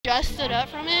just stood up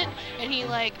from it, and he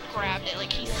like grabbed it,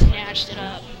 like he snatched it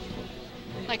up,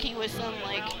 like he was some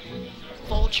like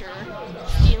vulture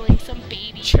stealing some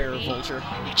baby. Chair vulture.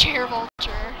 Chair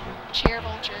vulture. Chair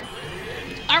vulture.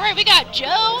 All right, we got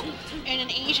Joe and an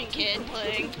Asian kid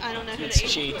playing. I don't know who It's the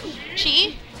Asian. Chi.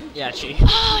 Chi? Yeah, Chi.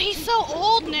 Oh, he's so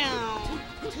old now.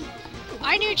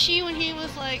 I knew Chi when he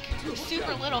was like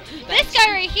super little. This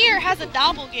guy right here has a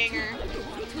doppelganger.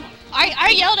 I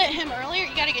yelled at him earlier.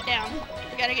 You gotta get down.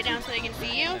 You gotta get down so they can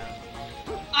see you.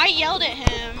 I yelled at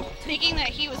him thinking that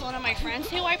he was one of my friends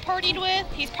who I partied with.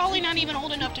 He's probably not even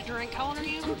old enough to drink. How old are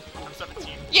you? I'm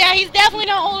 17. Yeah, he's definitely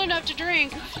not old enough to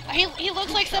drink. He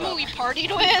looks like someone we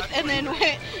partied with and then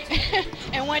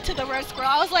went to the roast squirrel.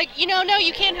 I was like, no,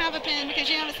 you can't have a pin because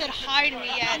you haven't said hi to me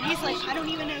yet. And he's like, I don't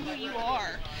even know who you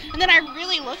are. And then I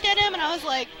really looked at him and I was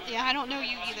like, yeah, I don't know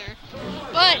you either.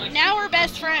 But now we're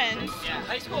best friends. Yeah,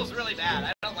 high school is really bad.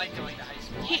 I don't like going to high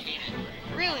school. I hate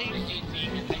it. Really? I hate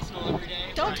being in high school every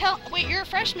day. Don't tell. Wait, you're a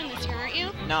freshman this year, aren't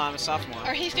you? No, I'm a sophomore.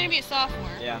 Or he's gonna be a sophomore.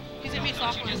 Yeah. He's gonna be a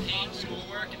Don't sophomore. you just hate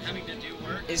schoolwork and having to do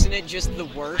work? Isn't it just the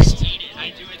worst? I hate it. I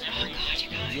do it every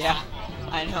day. Yeah,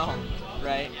 I know,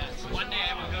 right? Yes. One day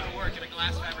I will go to work at a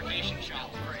glass fabrication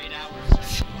shop for 8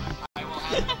 hours. I will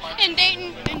have an apartment.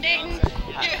 In Dayton.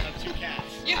 Two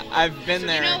cats. Yeah. I've been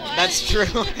there. You know what? That's true.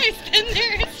 He's been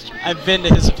there. It's true. I've been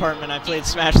to his apartment. I played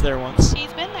Smash there once.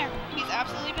 He's been there. He's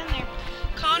absolutely been there.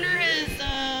 Connor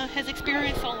has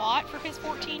experienced a lot for his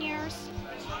 14 years.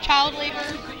 Child labor,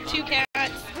 2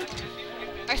 cats.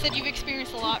 I said you've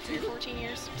experienced a lot for your 14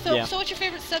 years. So, Yeah. so what's your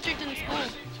favorite subject in school?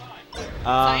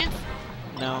 Uh, Science?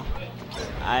 No,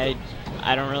 I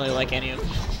don't really like any of them.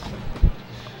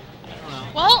 I don't know.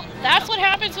 Well, that's what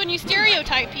happens when you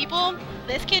stereotype people.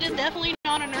 This kid is definitely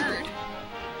not a nerd.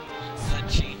 Is that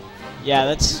Cheek? Yeah,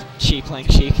 that's Cheek playing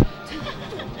Cheek.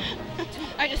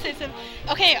 I just said some.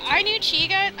 Okay, I knew Chi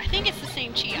guy. I think it's the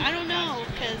same Chi. I don't know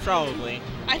because Probably.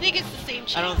 I think it's the same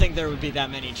Chi. I don't think there would be that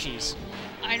many Cheese.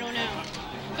 I don't know.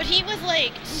 But he was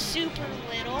like super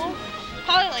little.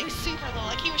 Probably like super little.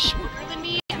 Like he was shorter than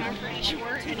me and I'm pretty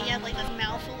short and he had like this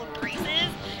mouthful of braces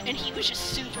and he was just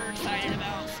super excited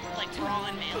about like Brawl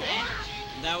and Melee.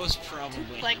 That was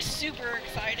probably. Like super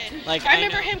excited. Like, I I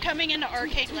remember know- him coming into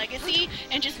Arcade Legacy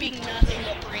and just being nothing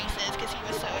but braces because he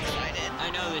was so excited.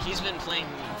 I know that he's been playing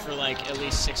for like at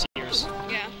least 6 years.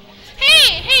 Yeah.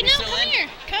 Hey, no, still come in? here.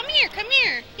 Come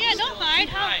here. Yeah, don't hide.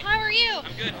 How are you?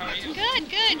 I'm good. How are you?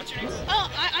 Good. What's your name?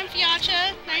 Oh, I'm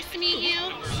Fiacha. Nice to meet you.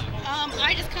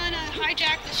 I just kind of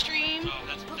hijacked the stream.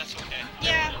 Oh, that's okay.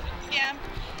 Yeah.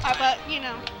 But,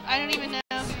 I don't even know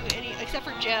who any, except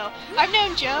for Joe. I've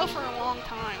known Joe for a long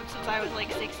time, since I was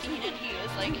like 16 and he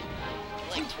was like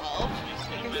 12.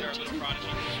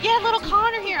 Yeah, little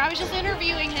Connor here. I was just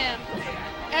interviewing him.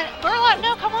 And Burlap,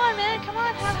 no, come on, man. Come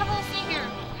on, have a little seat here.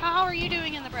 How are you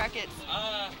doing in the brackets?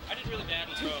 I did really bad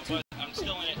in throw, but I'm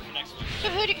still in it for next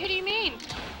week. Who do you mean?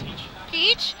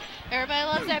 Peach? Everybody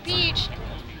loves that Peach.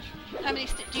 How many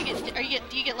do you get?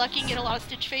 Do you get lucky and get a lot of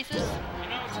Stitch faces? You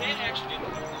know, today I actually did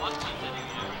a lot of times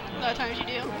I do. A lot of times you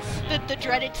do. The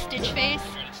dreaded Stitch face.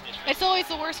 It's always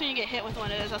the worst when you get hit with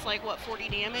one of those. That's like what, 40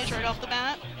 damage right off the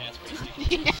bat. Yeah, it's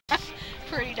pretty Yeah,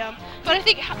 pretty dumb. But I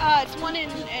think it's 1 in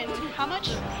how much?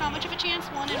 How much of a chance?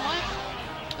 1 in what?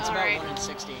 It's All about right. 1 in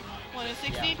 60. 1 in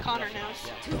 60. Yeah. Connor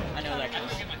knows. I know that guy.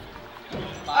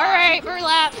 All right,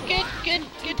 Burlap.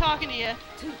 Good talking to you.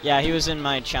 Yeah, he was in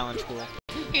my challenge pool.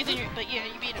 He's in your, but yeah,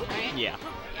 you beat him, right? Yeah.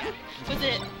 Yeah. Was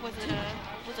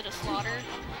it a slaughter?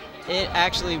 It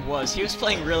actually was. He was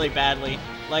playing really badly.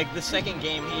 Like the second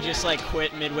game, he just like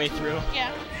quit midway through.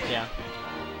 Yeah. Yeah.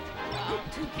 Wow.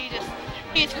 He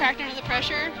just cracked under the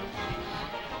pressure.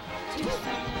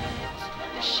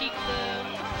 The Sheik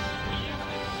though.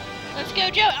 Let's go,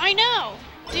 Joe. I know,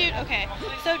 dude. Okay.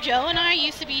 So Joe and I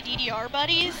used to be DDR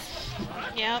buddies.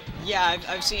 Yep. Yeah,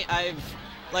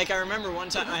 I remember one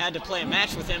time I had to play a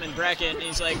match with him in bracket, and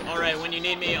he's like, "All right, when you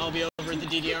need me, I'll be over at the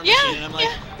DDR Yeah, machine." And I'm like,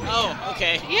 yeah. "Oh,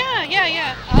 okay." Yeah.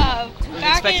 Wasn't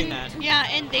Back expecting in that. yeah,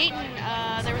 in Dayton,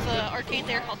 there was an arcade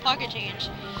there called Pocket Change,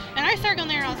 and I started going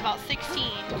there when I was about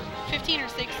 15 or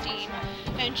 16.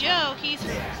 And Joe, he's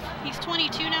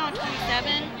 22 now and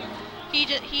 27. He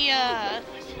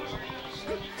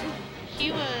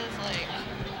was like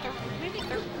maybe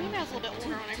I was a little bit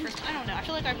older when I first. I don't know. I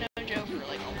feel like I've known Joe for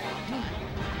like a long time.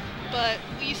 But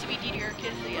we used to be DDR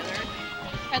kids together.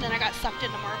 And then I got sucked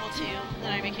into Marvel 2.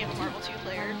 Then I became a Marvel 2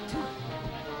 player.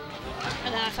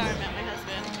 And then that's how I met my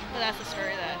husband. But that's a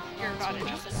story that you're not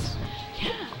interested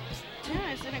in.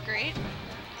 Yeah, isn't it great?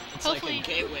 It's Hopefully, like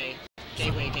a gateway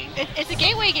game. It's a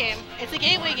gateway game. It's a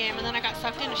gateway game. And then I got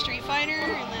sucked into Street Fighter,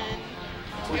 and then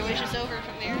it was just over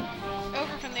from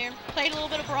there. Played a little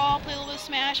bit of Brawl, played a little bit of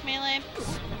Smash, Melee. A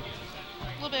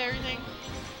little bit of everything.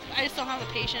 I just don't have the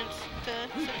patience to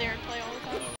sit there and play all the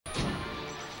time.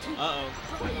 Uh-oh.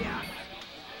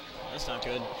 That's not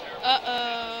good.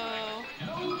 Uh-oh.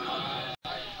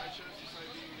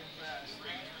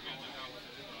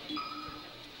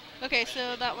 Okay,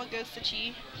 so that one goes to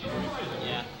Chi.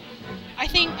 Yeah. I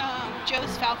think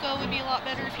Joe's Falco would be a lot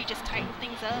better if he just tightened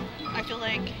things up. I feel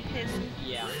like his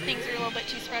things are a little bit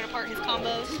too spread apart, his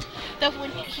combos. Though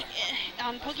when he,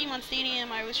 on Pokemon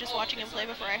Stadium, I was just watching him play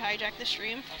before I hijacked the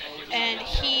stream, and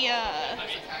he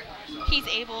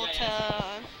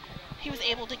was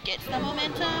able to get some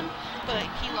momentum, but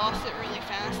he lost it really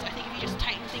fast. I think if he just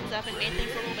tightened things up and made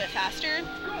things a little bit faster,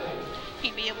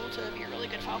 he'd be able to be a really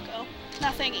good Falco.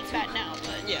 Not saying he's bad now,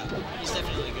 but yeah, he's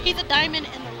definitely good. He's a diamond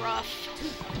in the rough.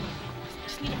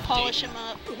 Just need to polish him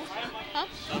up. Huh?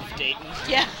 Of Dayton.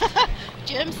 Yeah.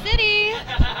 Gem City.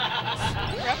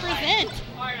 Represent.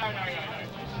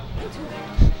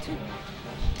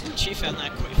 She found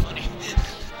that quite funny.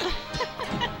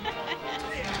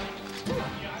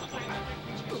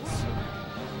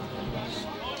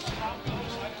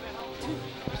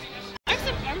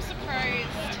 I'm surprised.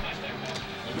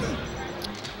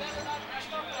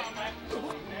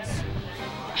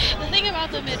 The thing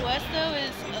about the Midwest, though,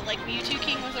 is like Mewtwo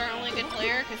King was our only good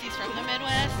player because he's from the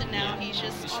Midwest, and now he's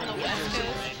just on the West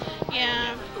Coast.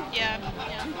 Yeah.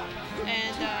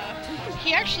 And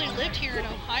he actually lived here in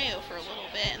Ohio for a little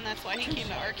bit, and that's why he came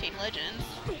to Arcade Legends.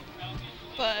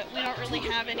 But we don't really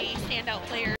have any standout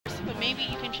players, but maybe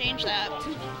you can change that.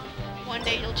 One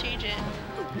day you'll change it.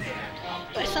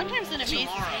 But sometimes it amazes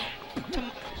me.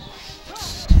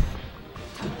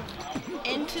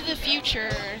 Into the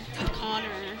future with Connor.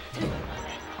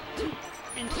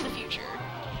 Into the future.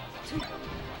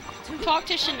 Talk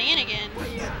to Shenanigans.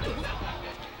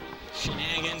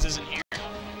 Shenanigans isn't here.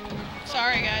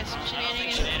 Sorry guys,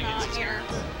 Shenanigans is not here.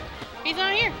 He's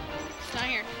not here. He's not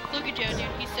here. Look at Joe,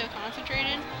 dude. He's so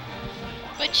concentrated.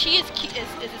 But she is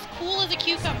as cool as a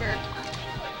cucumber.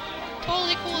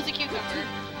 Totally cool as a cucumber.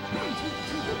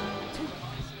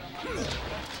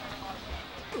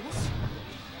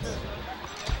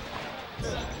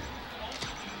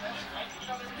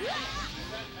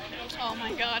 Oh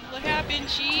my god, what happened,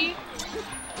 Chi?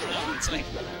 It's like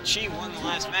Chi won the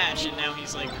last match and now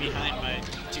he's like behind by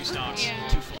 2 stocks. Yeah.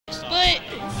 2 full stocks. But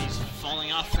he's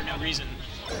falling off for no reason.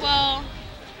 well,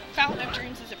 Fountain of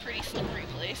Dreams is a pretty slippery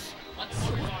place.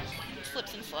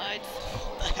 Slips and slides.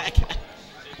 What the heck? It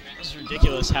was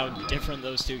ridiculous how different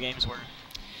those 2 games were.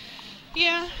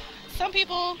 Yeah, some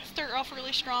people start off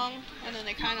really strong, and then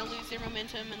they kind of lose their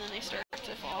momentum, and then they start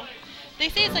to fall. They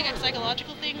say it's like a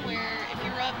psychological thing where if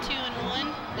you're up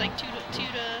 2-1, like two to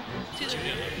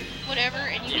whatever,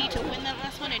 and you need to win that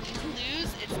last one and you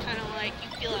lose, it's kind of like you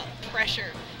feel out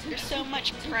pressure. There's so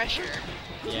much pressure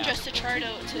just to try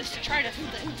to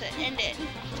end it,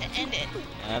 Yeah,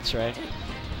 that's right.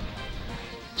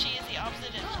 Chi is the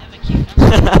opposite of a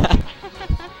cucumber.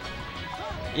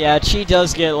 Yeah, Chi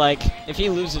does get, like, if he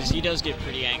loses, he does get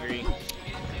pretty angry.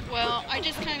 Well, I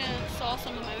just kind of saw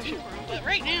some emotion from him, but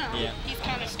right now, he's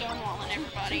kind of stonewalling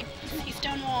everybody. He's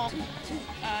Stonewall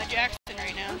Jackson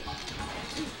right now.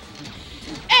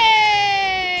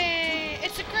 Hey!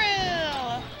 It's a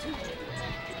grill!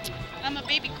 I'm a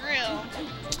baby grill.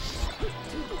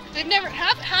 They've never,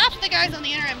 half the guys on the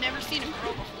internet have never seen a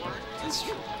girl before. That's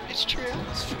true. It's true.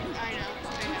 That's true. I know.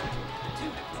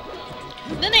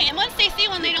 Then once they see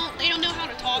one, they don't know how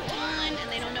to talk to one,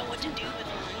 and they don't know what to do with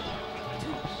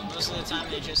one. Most of the time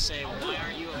they just say, "Why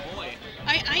aren't you a boy?"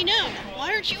 I know.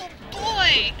 Why aren't you a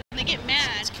boy? And they get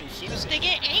mad. It's confusing. They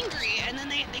get angry, and then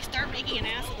they start making an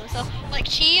ass of themselves. Like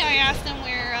Chi, I asked them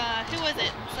where, who was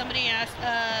it? Somebody asked,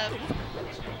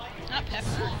 not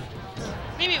Pepper.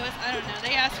 Maybe it was, I don't know.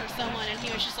 They asked for someone, and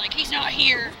he was just like, he's not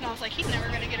here. And I was like, he's never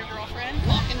going to get a girlfriend.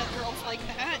 Talking to girls like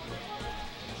that.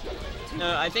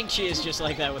 No, I think she is just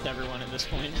like that with everyone at this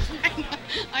point.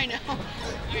 I know.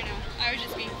 I was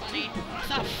just being funny. It's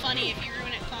not funny if you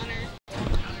ruin it, Connor.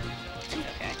 It's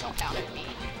okay. Don't pout at me.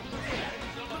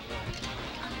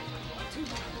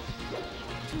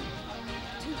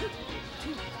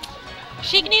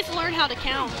 She needs to learn how to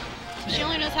count. She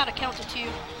only knows how to count to 2.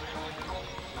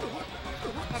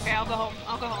 Okay, I'll go home.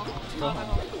 I'll go home.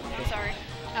 I'm sorry.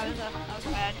 That was a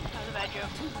bad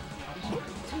joke.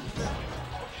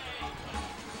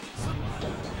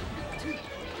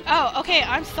 Oh, okay,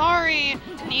 I'm sorry,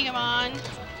 Nigamon.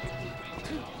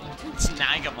 It's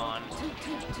Nigamon.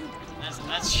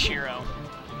 That's Shiro.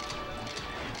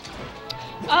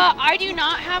 I do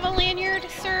not have a lanyard,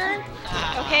 sir.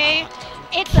 Okay?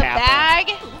 It's a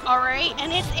bag, alright,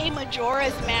 and it's a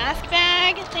Majora's Mask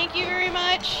bag. Thank you very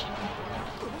much.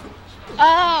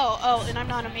 Oh, and I'm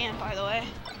not a man, by the way.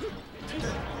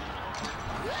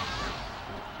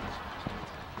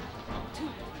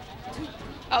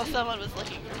 Oh, someone was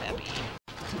looking for Peppy.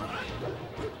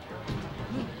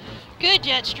 Good,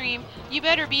 Jetstream. You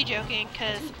better be joking,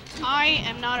 because I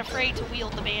am not afraid to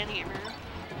wield the band hammer.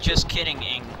 Just kidding,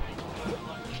 Ing.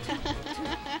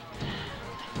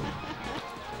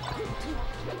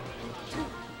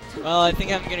 Well, I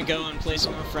think I'm gonna go and play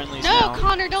some more friendlies now. No,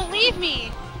 Connor, don't leave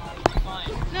me! Fine.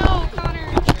 No,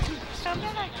 Connor! Come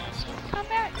back! Come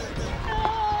back! No!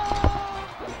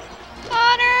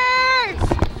 Connor!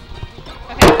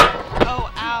 Okay.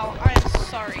 Oh, ow. I'm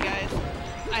sorry, guys.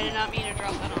 I did not mean to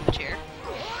drop that on the chair.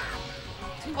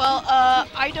 Well,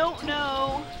 I don't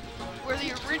know where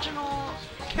the original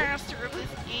caster of this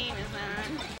game is at.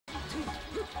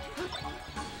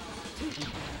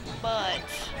 But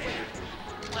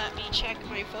let me check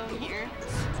my phone here.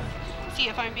 See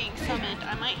if I'm being summoned.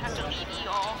 I might have to leave you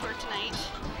all for tonight.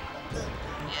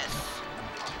 Yes.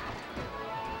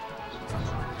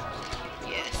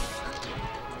 Yes.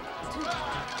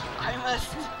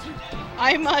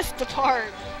 I must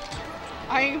depart.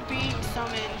 I am being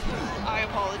summoned. I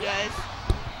apologize.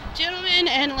 Gentlemen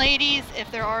and ladies,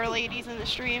 if there are ladies in the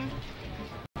stream,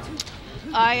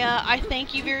 I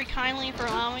thank you very kindly for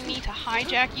allowing me to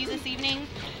hijack you this evening.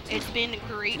 It's been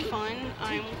great fun.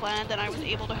 I'm glad that I was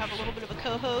able to have a little bit of a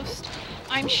co-host.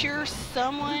 I'm sure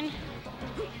someone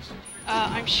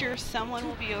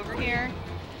will be over here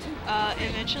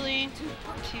eventually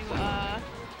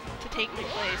to take my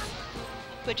place.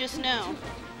 But just know,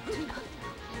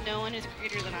 no one is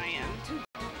greater than I am.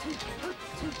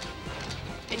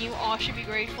 And you all should be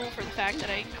grateful for the fact that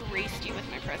I graced you with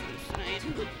my presence tonight.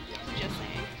 Just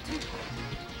saying.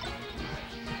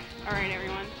 Alright,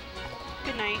 everyone.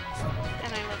 Good night.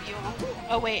 And I love you all.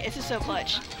 Oh, wait. This is so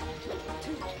clutch.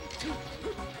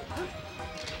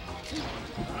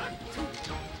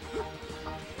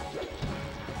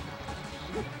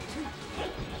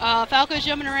 Falco's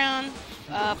jumping around.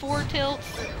 Forward tilts.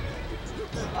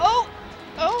 Oh!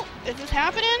 Oh! Is this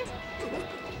happening?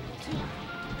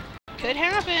 Could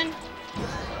happen.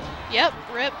 Yep,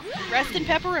 rip. Rest in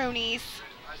pepperonis.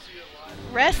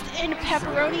 Rest in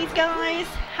pepperonis, guys.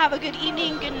 Have a good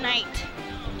evening. Good night.